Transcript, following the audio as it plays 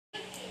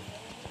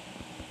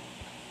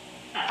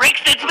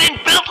It's been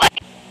built like...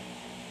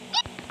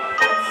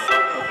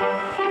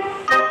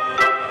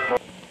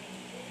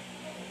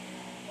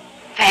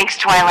 Thanks,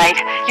 Twilight.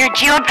 Your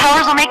geode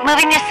powers will make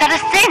moving this set a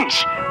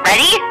cinch.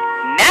 Ready?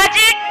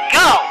 Magic,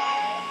 go!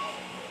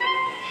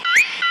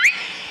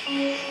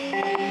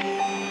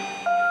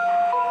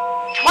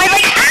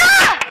 Twilight,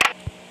 ah!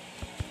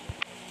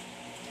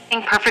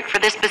 Perfect for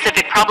this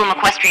specific problem,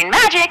 equestrian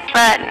magic,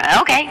 but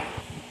okay.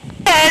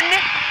 Then,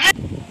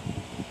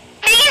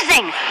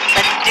 amazing!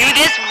 Let's do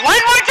this one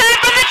more time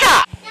from the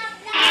top.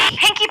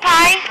 Pinkie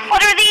Pie,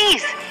 what are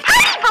these?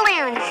 Party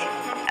balloons!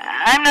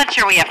 I'm not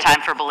sure we have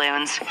time for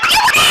balloons. You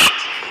bet!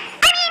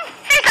 I mean,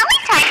 there's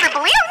always time for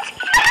balloons.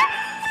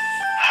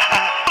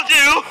 Will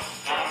do.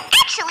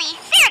 Actually,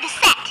 they're the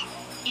set.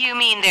 You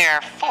mean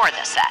they're for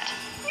the set?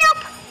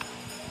 Nope.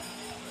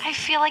 I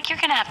feel like you're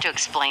gonna have to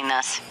explain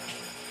this.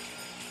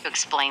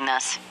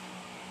 See?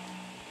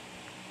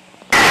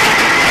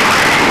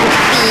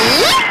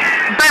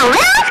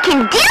 Balloons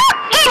can do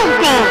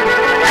anything!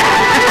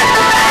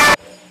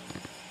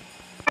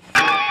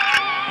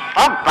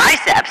 Oh,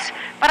 biceps.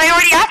 But I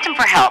already asked him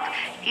for help.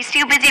 He's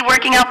too busy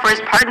working out for his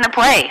part in the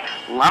play,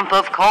 Lump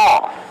of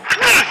Coal.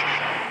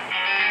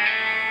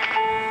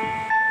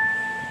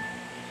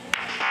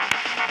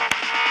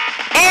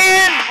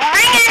 And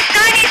bring in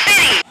Shiny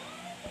City!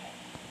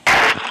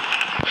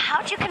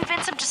 How'd you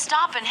convince him to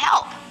stop and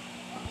help?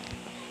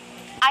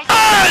 I